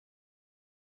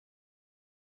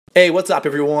Hey, what's up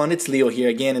everyone? It's Leo here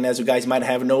again, and as you guys might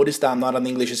have noticed, I'm not an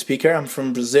English speaker, I'm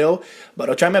from Brazil, but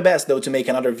I'll try my best though to make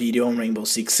another video on Rainbow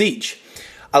Six Siege.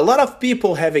 A lot of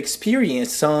people have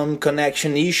experienced some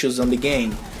connection issues on the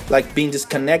game, like being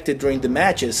disconnected during the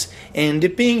matches, and the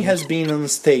ping has been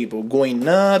unstable, going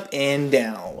up and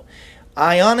down.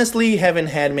 I honestly haven't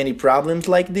had many problems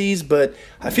like these, but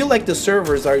I feel like the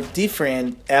servers are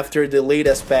different after the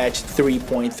latest patch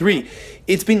 3.3.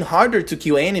 It's been harder to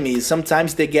kill enemies,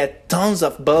 sometimes they get tons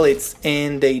of bullets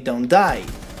and they don't die.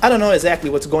 I don't know exactly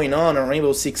what's going on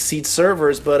Rainbow Six Siege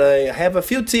servers, but I have a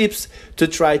few tips to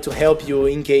try to help you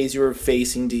in case you're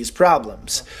facing these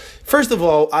problems. First of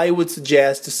all, I would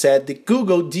suggest to set the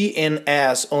Google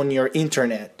DNS on your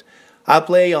internet. I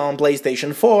play on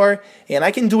PlayStation 4 and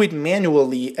I can do it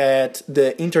manually at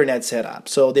the internet setup.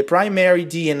 So the primary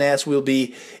DNS will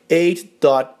be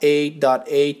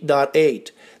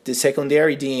 8.8.8.8. The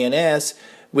secondary DNS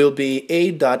will be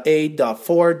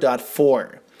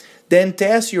 8.8.4.4. Then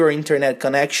test your internet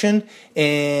connection,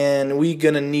 and we're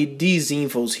gonna need these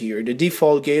infos here: the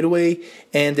default gateway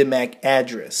and the MAC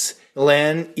address.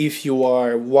 LAN if you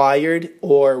are wired,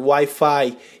 or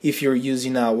Wi-Fi if you're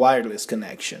using a wireless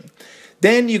connection.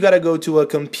 Then you gotta go to a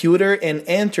computer and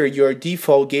enter your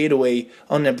default gateway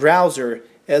on a browser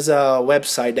as a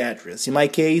website address. In my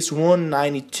case,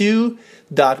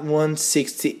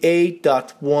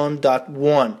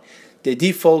 192.168.1.1. The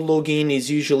default login is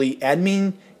usually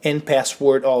admin and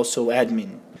password also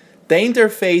admin. The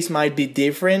interface might be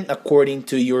different according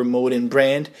to your modem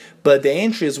brand, but the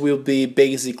entries will be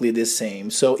basically the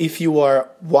same. So if you are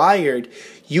wired,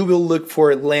 you will look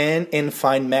for LAN and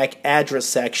find MAC address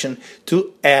section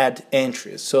to add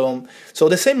entries. So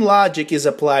the same logic is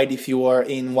applied if you are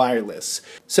in wireless.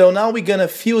 So now we're gonna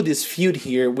fill this field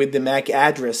here with the MAC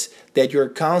address that your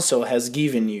console has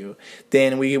given you.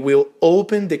 Then we will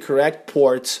open the correct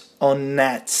ports on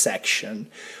NAT section.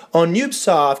 On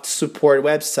Ubisoft support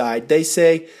website, they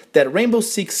say that Rainbow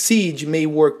Six Siege may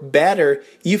work better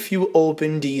if you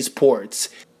open these ports: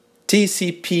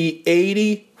 TCP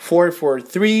 80,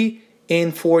 443,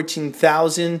 and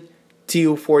 14,000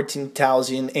 till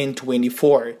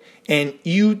 14,024, and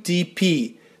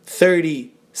UDP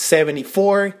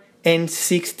 3074 and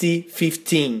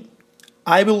 6015.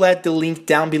 I will add the link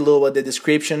down below at the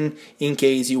description in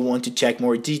case you want to check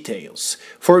more details.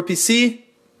 For PC,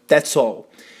 that's all.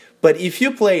 But if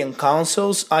you play on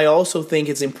consoles, I also think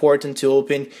it's important to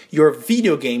open your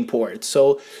video game port.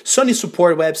 So Sony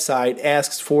support website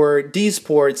asks for these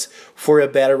ports for a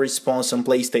better response on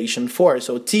PlayStation 4.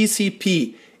 So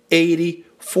TCP 80,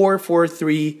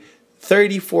 443,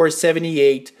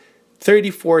 3478,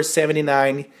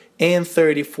 3479, and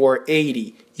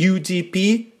 3480.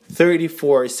 UDP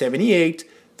 3478,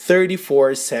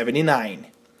 3479.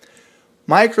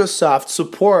 Microsoft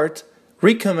support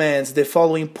recommends the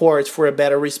following ports for a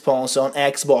better response on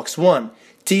Xbox One: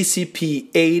 TCP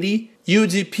 80,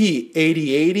 UDP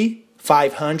 8080,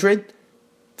 500,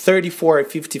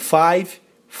 3455,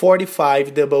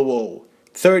 4500,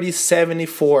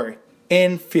 3074,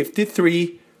 and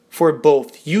 53 for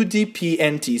both UDP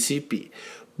and TCP.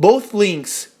 Both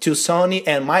links to Sony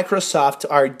and Microsoft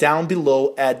are down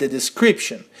below at the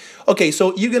description. Okay,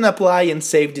 so you can apply and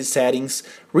save these settings,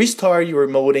 restart your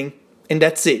modem, and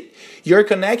that's it. Your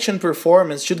connection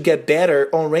performance should get better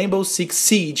on Rainbow Six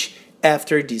Siege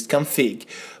after this config.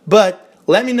 But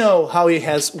let me know how it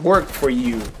has worked for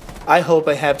you. I hope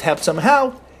I have helped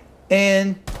somehow.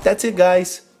 And that's it,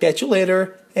 guys. Catch you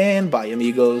later, and bye,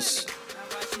 amigos.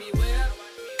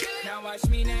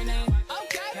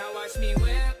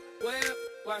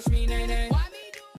 Watch me, nay, nay.